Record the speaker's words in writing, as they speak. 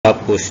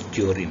Pappus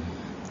theorem.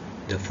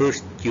 The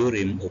first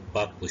theorem of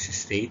Pappus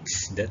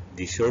states that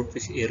the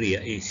surface area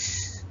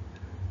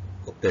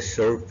of the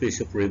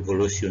surface of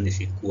revolution is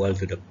equal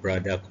to the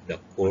product of the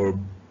curve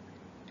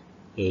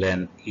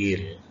length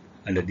L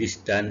and the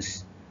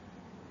distance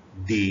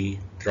d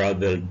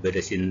traveled by the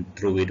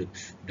centroid of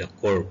the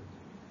curve.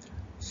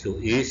 So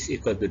is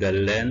equal to the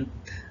length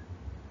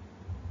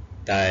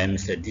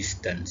times the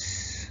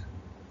distance,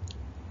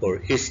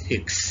 or is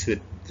x with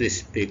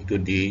respect to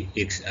the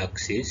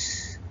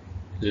x-axis,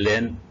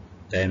 length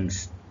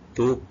times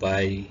 2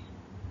 pi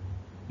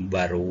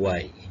bar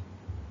y,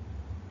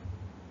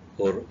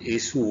 or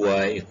is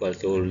y equal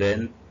to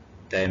length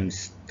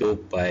times 2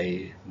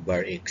 pi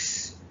bar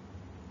x.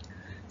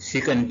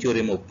 Second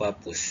theorem of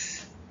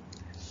Pappus.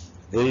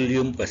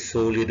 Volume per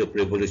solid of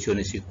revolution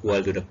is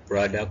equal to the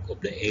product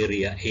of the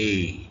area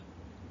A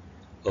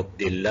of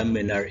the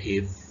laminar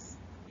F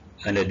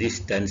and the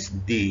distance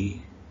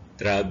d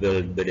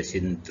traveled by the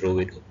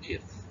centroid of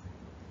F.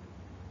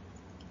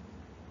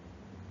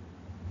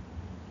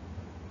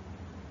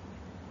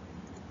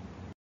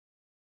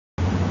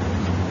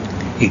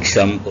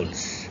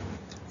 Examples.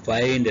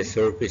 Find the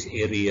surface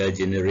area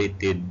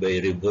generated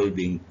by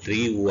revolving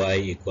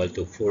 3y equal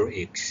to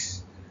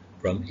 4x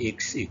from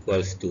x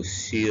equals to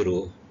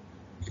 0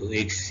 to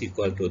x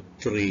equal to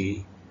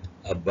 3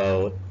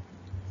 about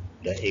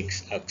the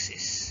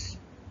x-axis.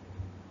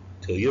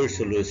 So your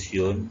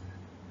solution,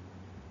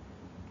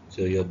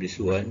 so you have this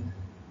one,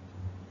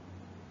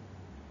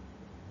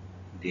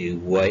 the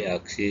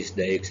y-axis,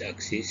 the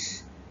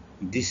x-axis.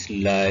 This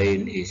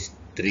line is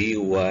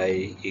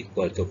 3y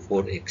equal to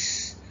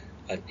 4x.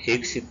 At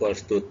x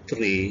equals to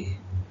 3,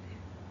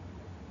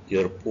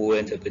 your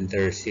point of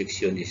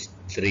intersection is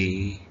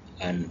 3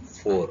 and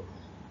 4.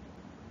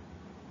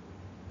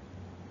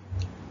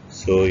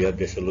 So you have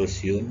the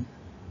solution.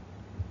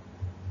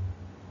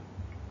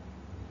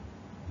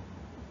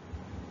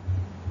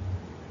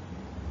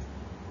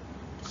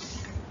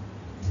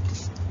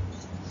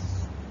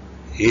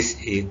 Is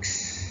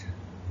x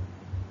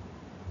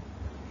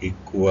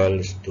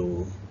equals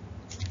to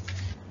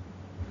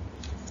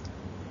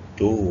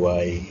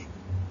 2y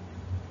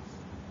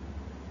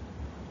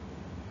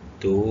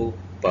 2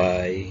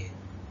 pi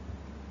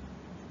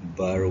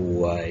bar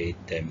y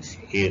times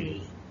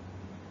L.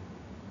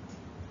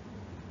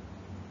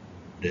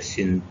 The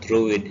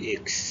centroid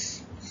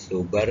x,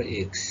 so bar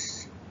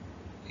x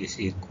is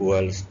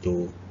equals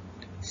to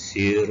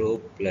 0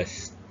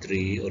 plus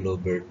 3 all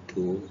over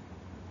 2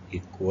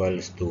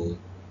 equals to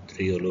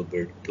 3 all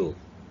over 2.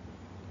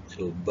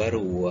 So bar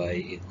y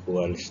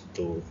equals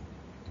to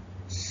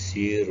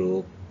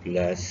 0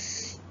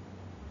 plus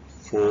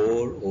 4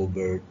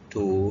 over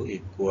 2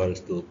 equals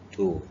to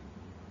 2.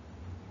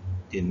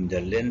 Then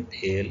the length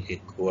L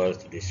equals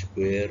to the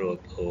square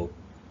root of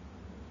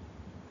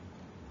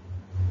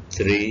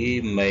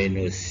 3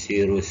 minus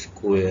 0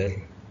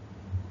 square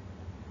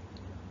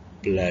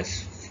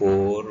plus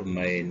 4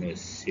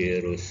 minus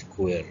 0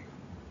 square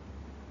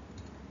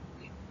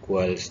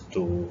equals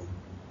to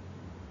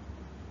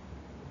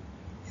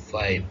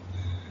 5.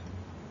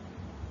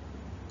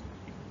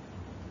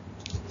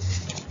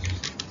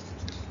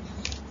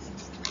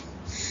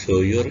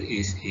 So your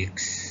is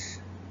x.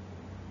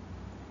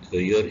 So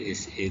your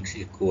is x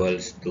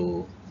equals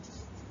to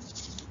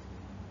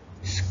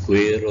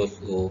square root of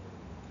 4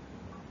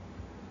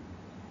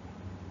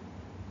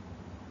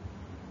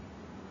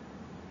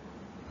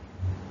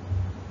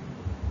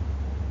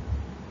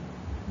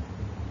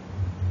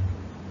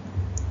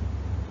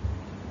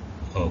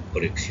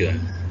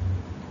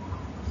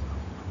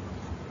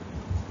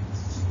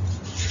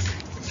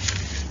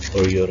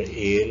 for your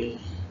L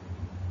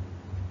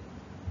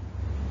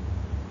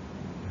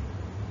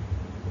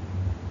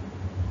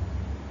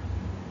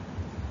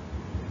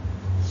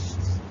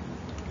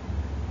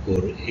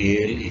for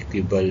L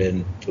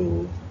equivalent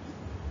to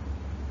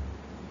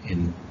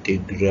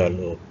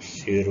integral of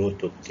 0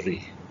 to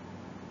 3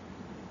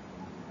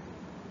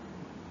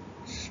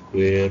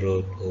 square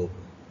root of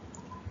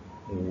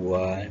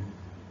 1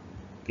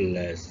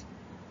 plus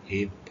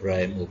a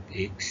prime of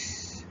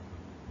x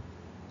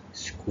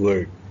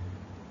squared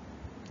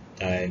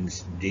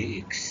times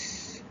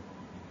dx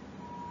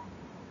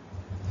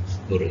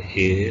for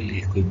L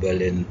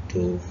equivalent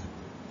to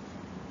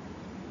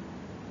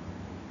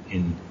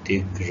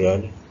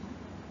integral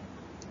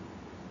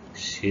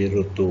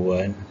 0 to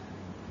 1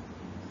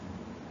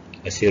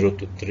 0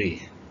 to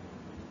 3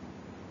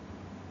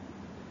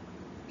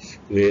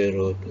 square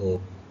root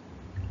of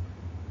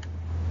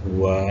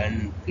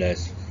 1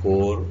 plus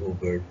 4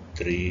 over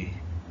 3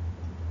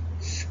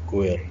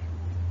 square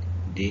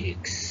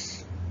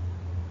dx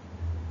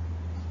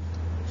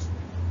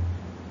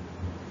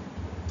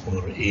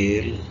for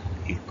L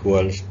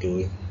equals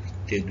to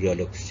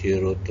integral of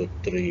 0 to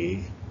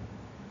 3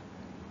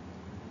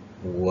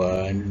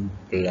 1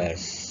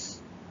 plus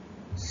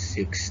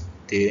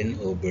 16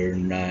 over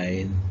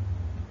 9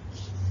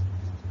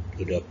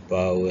 to the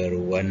power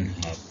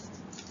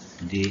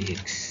 1/2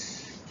 dx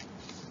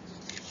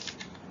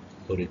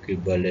or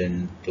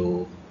equivalent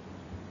to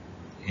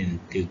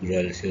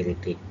integral 0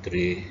 to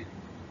 3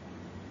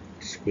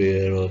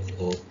 square root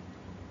of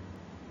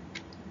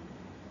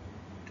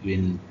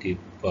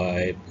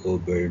 25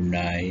 over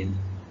 9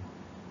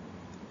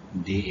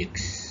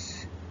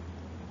 dx,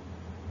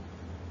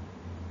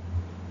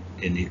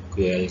 then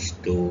equals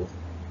to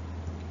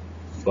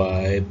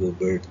 5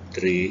 over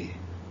 3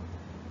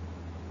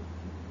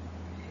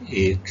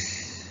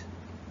 x,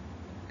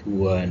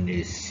 1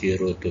 is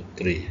 0 to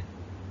 3,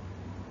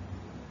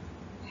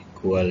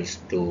 equals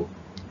to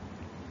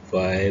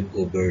 5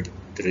 over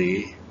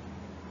 3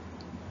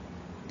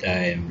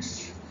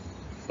 times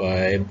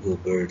 5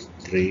 over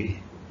 3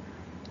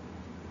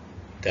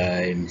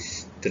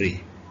 times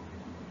 3,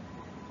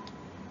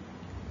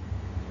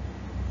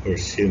 or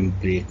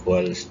simply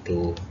equals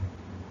to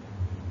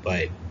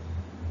 5.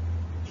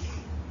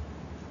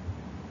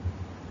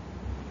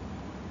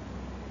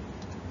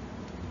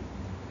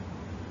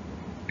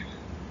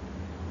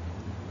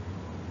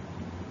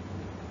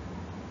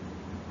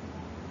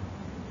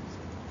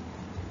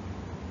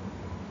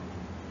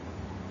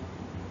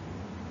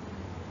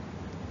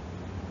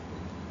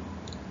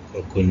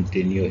 So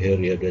continue here,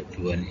 you have that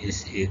 1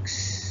 is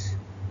x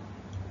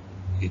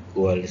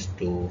equals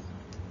to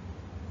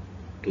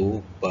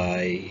 2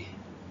 pi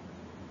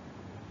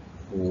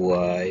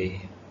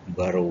y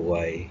bar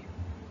y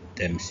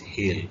times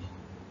L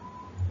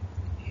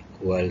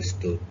equals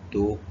to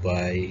 2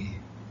 pi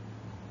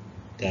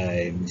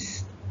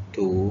times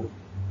 2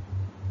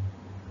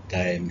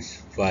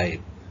 times 5,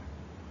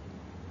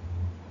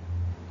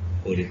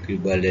 or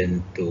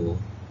equivalent to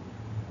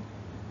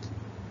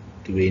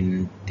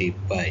 20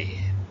 pi.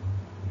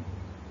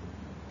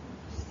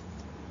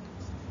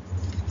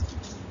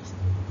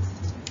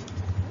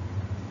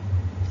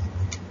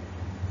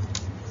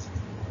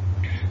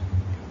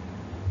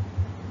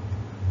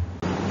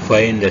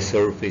 Find the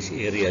surface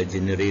area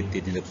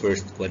generated in the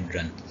first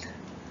quadrant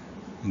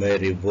by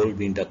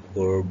revolving the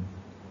curve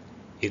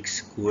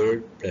x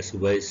squared plus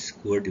y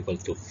squared equal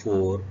to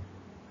 4,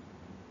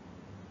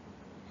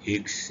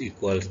 x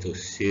equals to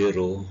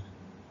 0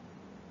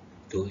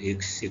 to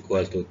x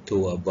equal to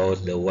 2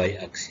 about the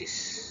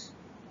y-axis.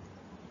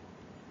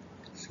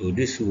 So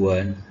this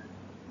one's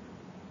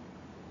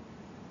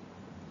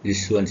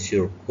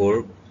your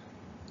curve,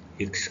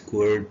 x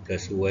squared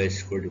plus y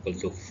squared equal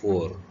to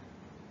 4.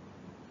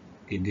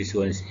 And this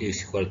one is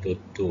x equal to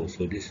 2.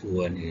 So this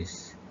one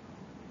is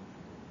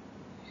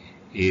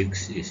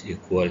x is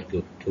equal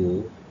to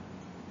 2.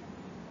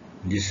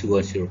 This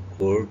one's your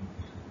curve,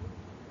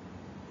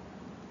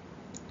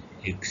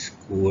 x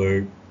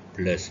squared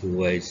plus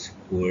y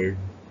squared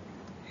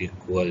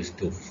equals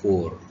to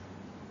 4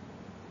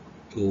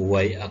 to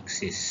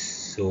y-axis.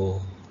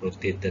 So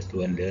rotate that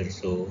one there.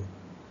 So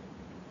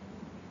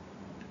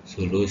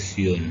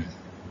solution.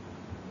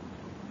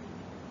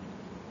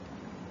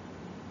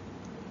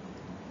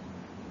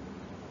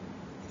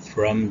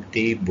 From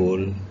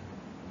table,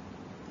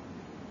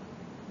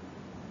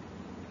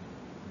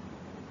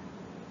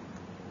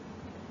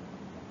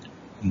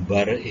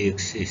 bar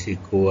x is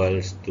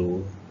equals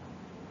to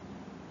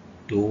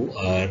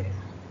 2r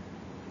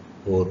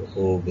 4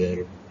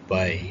 over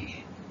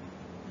pi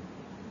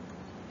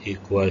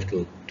equal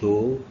to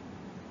 2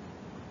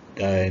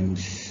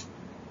 times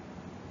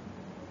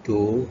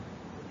 2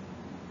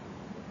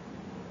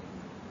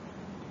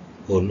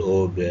 all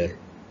over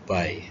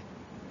pi.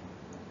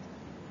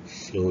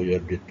 So your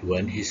that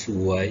one is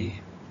y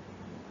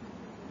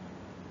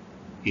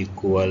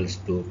equals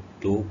to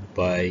 2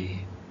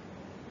 pi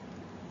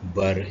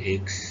bar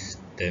x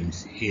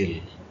times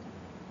L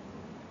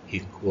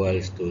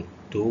equals to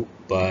 2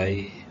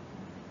 pi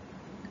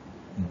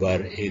bar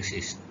x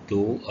is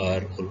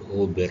 2r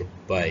all over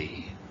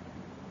pi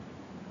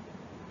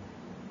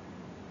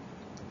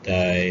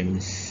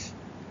times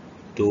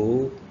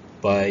 2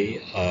 pi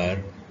r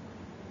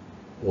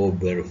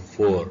over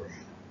 4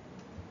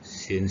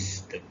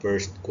 since the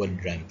first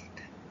quadrant,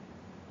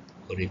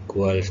 or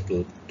equals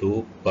to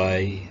 2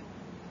 pi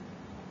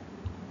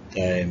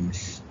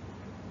times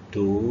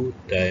 2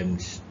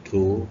 times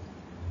 2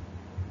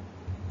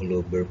 all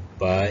over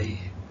pi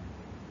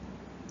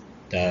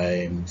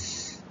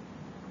times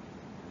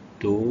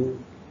 2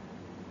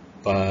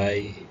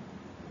 pi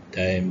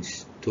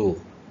times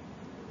 2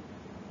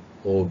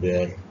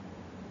 over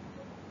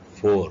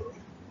 4.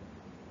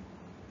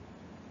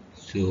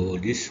 So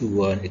this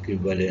one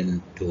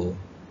equivalent to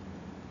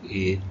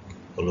 8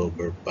 all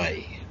over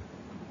pi.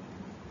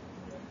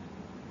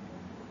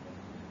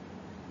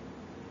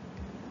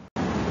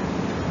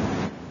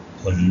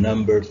 On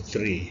number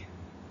 3,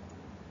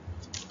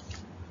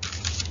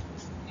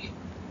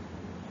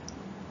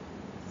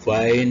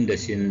 find the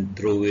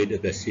centroid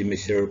of the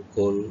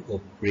semicircle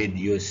of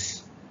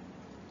radius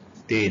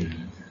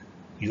 10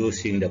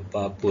 using the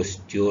Pappus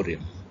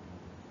theorem.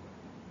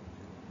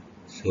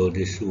 So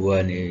this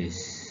one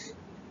is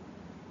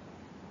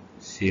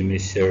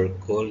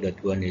semicircle,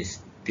 that one is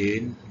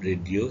 10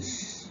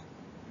 radius,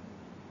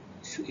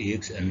 so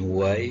x and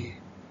y.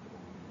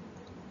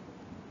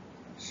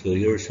 So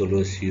your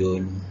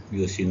solution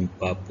using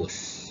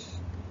Pappus.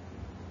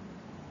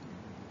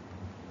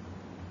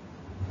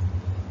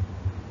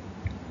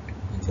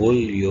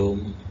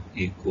 volume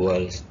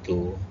equals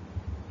to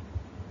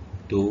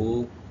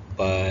 2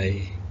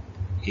 pi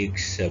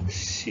x sub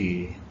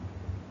c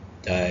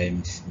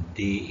times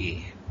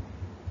dE.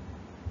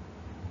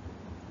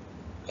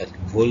 At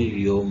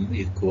volume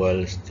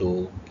equals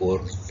to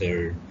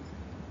 4/3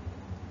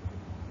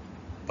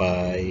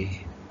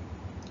 pi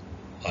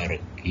r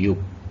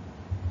cube,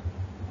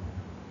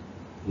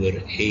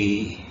 where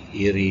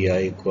area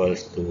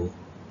equals to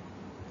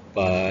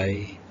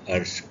pi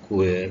r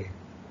square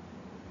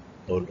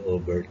all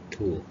over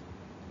 2.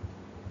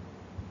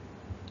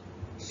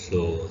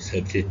 So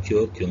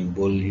substitute yung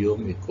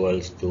volume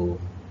equals to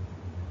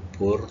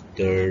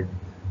 4/3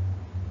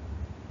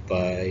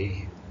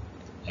 pi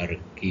r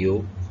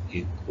cube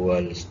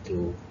equals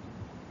to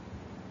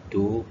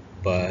 2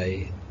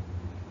 pi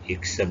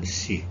x sub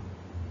c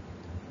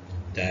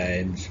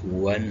times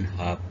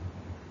 1/2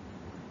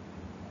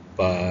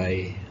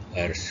 pi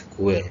r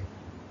square,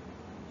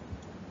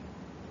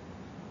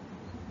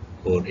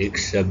 or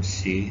x sub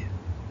c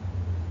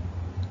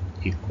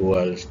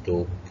equals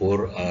to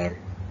 4r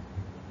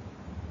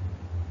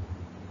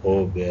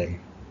over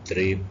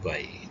 3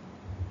 pi,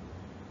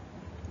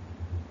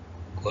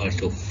 equals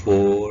to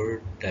 4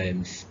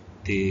 times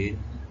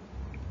 10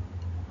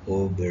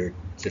 over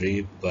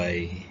 3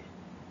 pi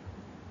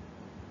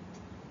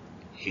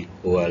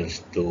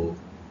equals to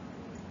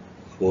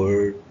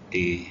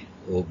 40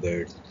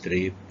 over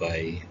 3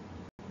 pi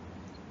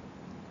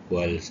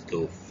equals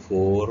to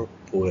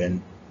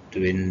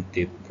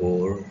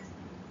 4.24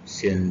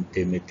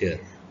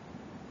 centimeter.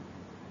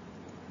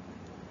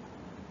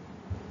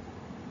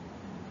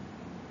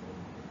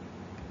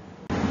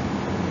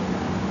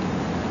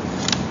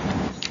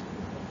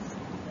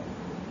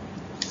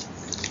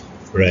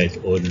 Right,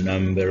 on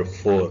number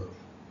 4,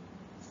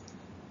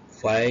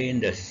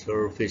 find the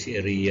surface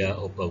area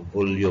of a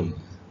volume.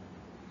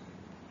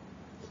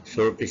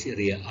 Surface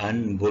area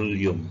and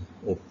volume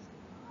of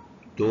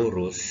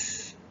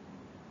torus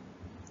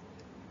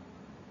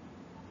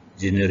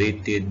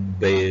generated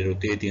by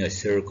rotating a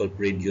circle of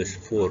radius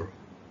 4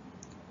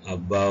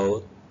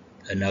 about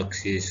an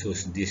axis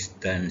whose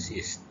distance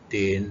is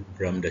 10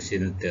 from the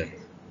center.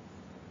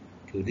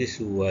 So this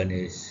one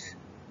is,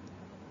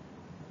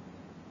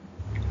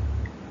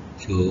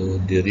 so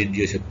the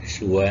radius of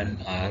this one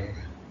r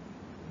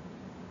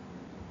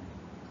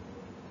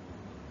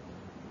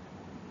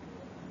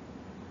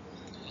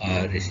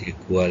is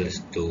equals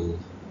to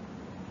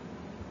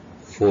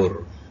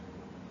 4,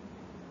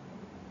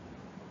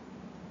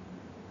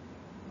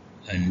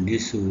 and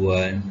this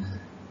one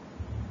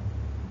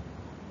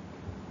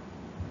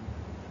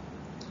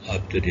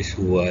up to this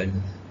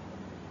one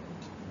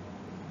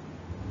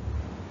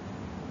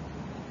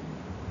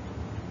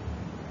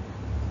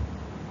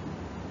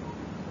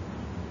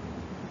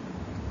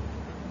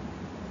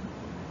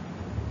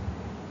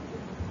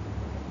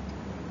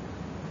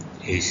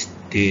is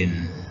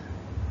 10.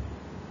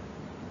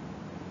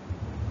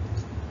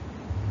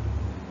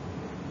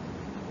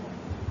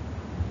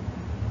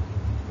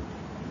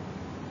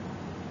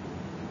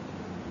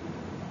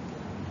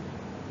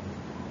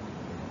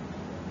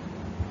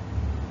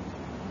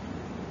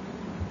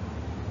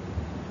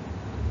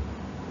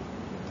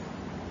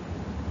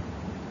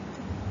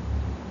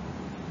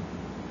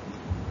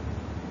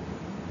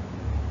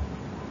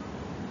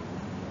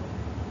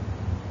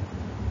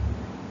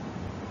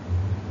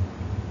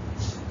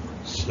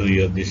 So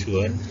you have this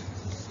one,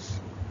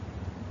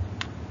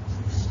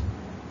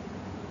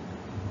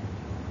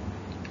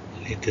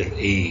 letter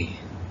A,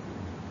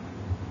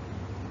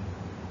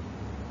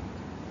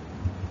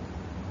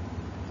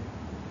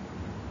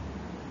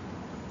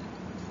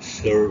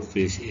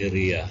 surface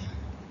area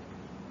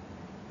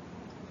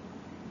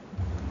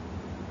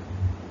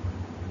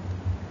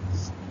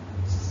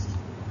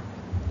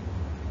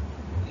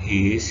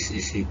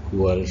is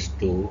equals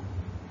to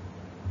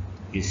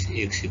is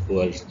x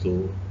equals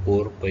to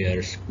 4 pi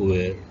r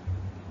square,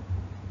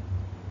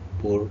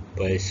 4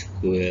 pi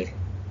square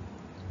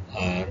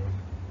r.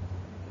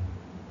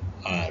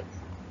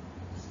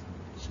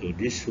 So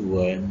this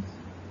one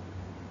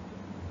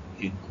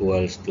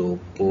equals to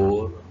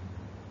 4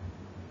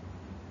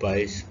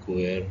 pi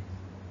square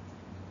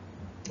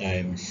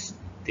times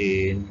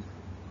 10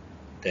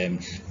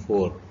 times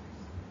 4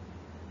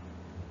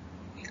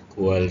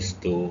 equals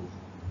to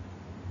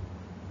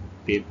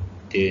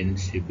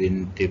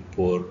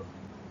 1574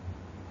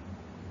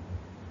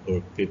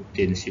 or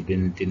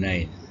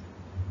 1579.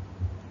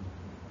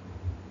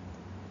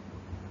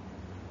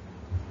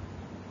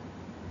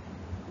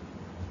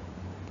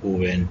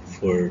 Point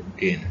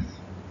 14.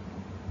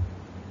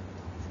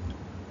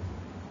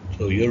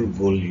 So your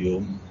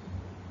volume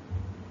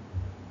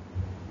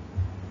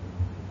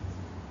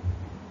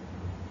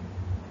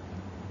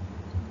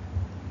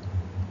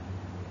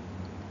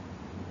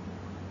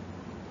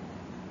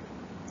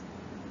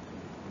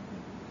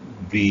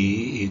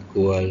B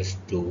equals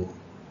to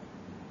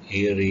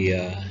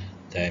area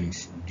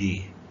times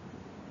D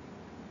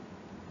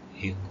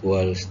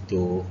equals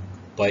to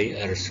pi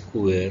r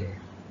square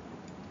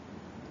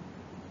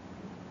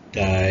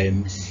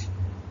times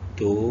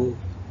 2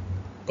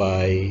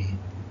 pi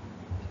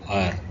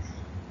r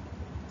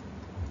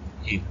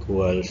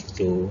equals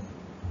to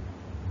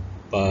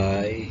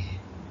pi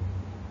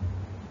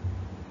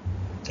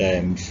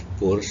times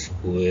 4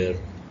 square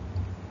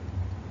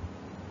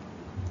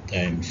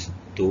times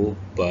 2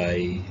 pi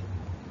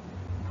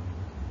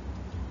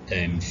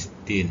times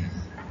 10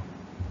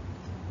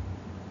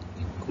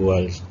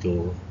 equals to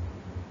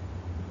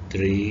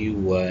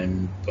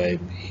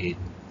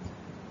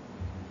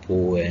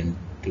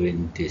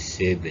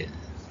 3158.27.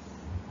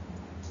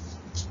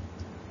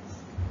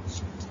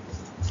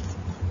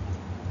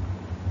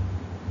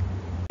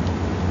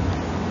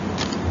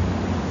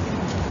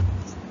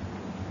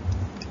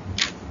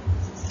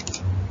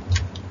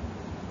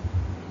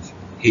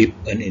 If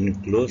an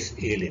enclosed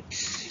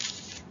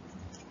ellipse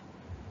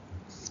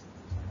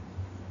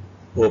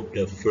of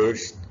the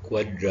first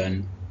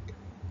quadrant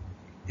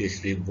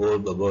is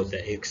revolved about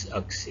the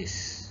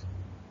x-axis,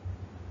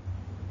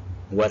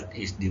 what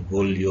is the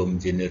volume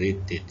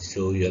generated?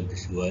 So you have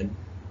this one,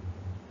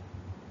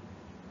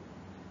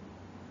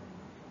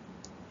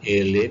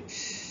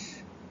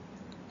 ellipse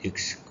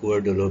x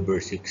squared all over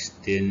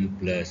 16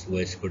 plus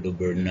y squared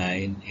over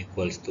 9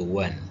 equals to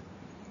 1.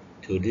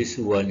 So this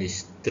one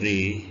is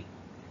 3,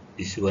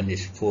 this one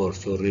is 4,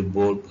 so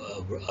revolve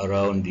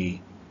around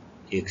the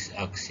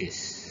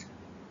x-axis.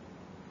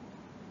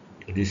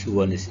 So this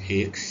one is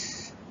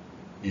x,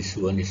 this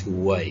one is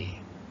y.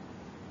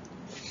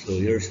 So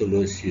your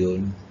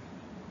solution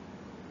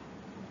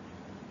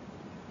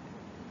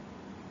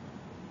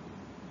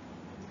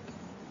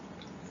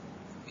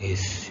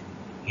is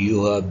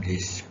you have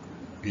this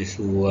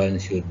one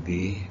should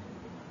be,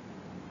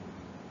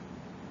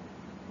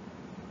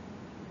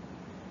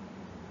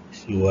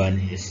 this one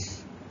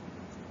is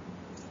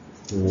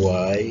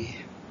y,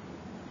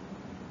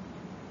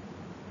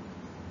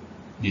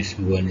 this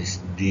one is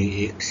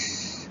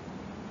dx,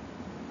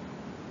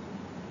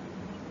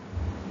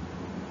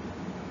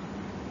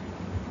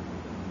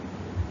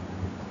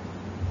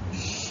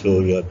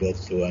 so you have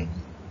that one.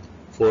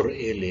 For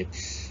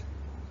ellipse,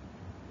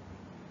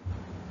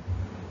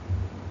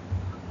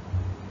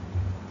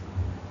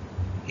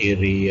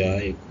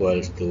 area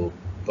equals to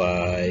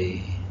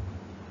pi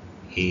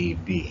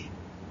AB.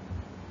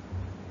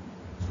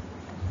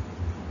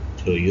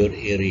 So your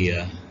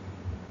area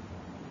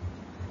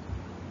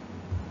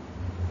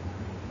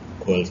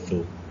equals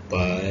to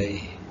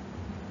pi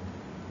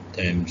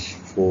times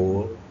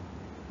 4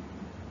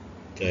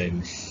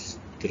 times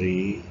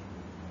 3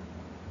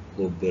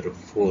 over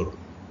 4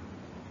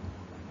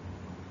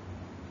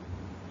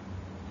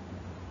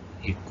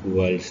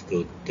 equals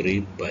to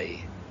 3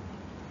 pi.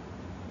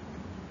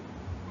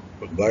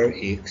 Bar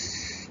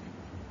x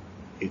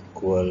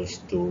equals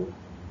to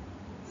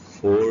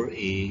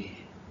 4a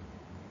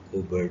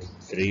over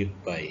 3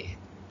 pi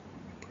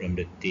from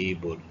the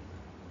table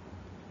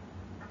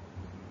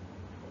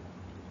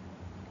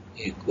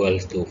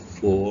equals to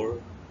 4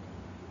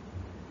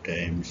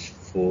 times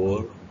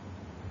 4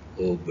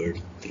 over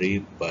 3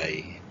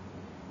 pi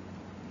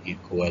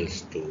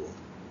equals to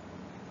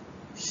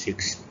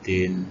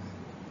 16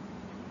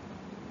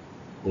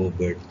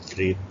 over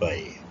 3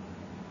 pi.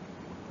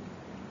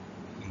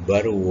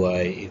 Bar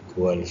y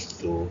equals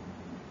to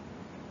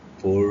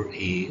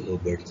 4a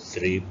over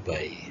 3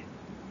 pi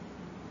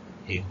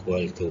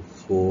equal to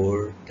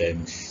 4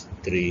 times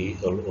 3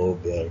 all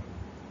over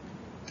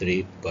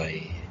 3 pi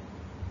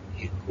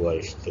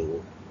equals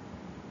to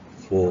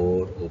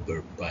 4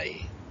 over pi.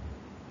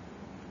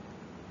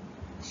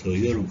 So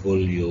your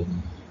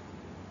volume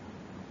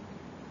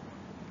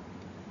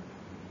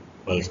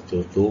equals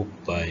to 2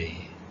 pi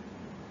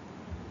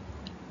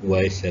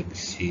y sub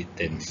c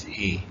times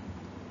e.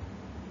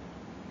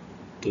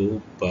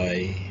 2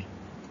 pi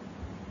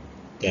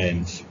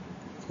times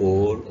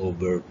 4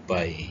 over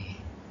pi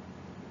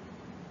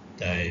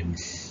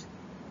times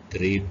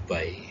 3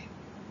 pi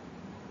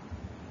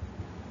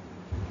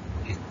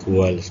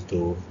equals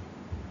to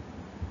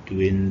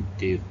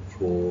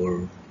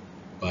 24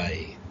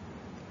 pi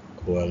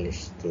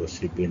equals to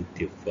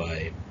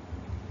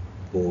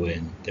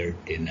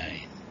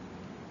 75.39.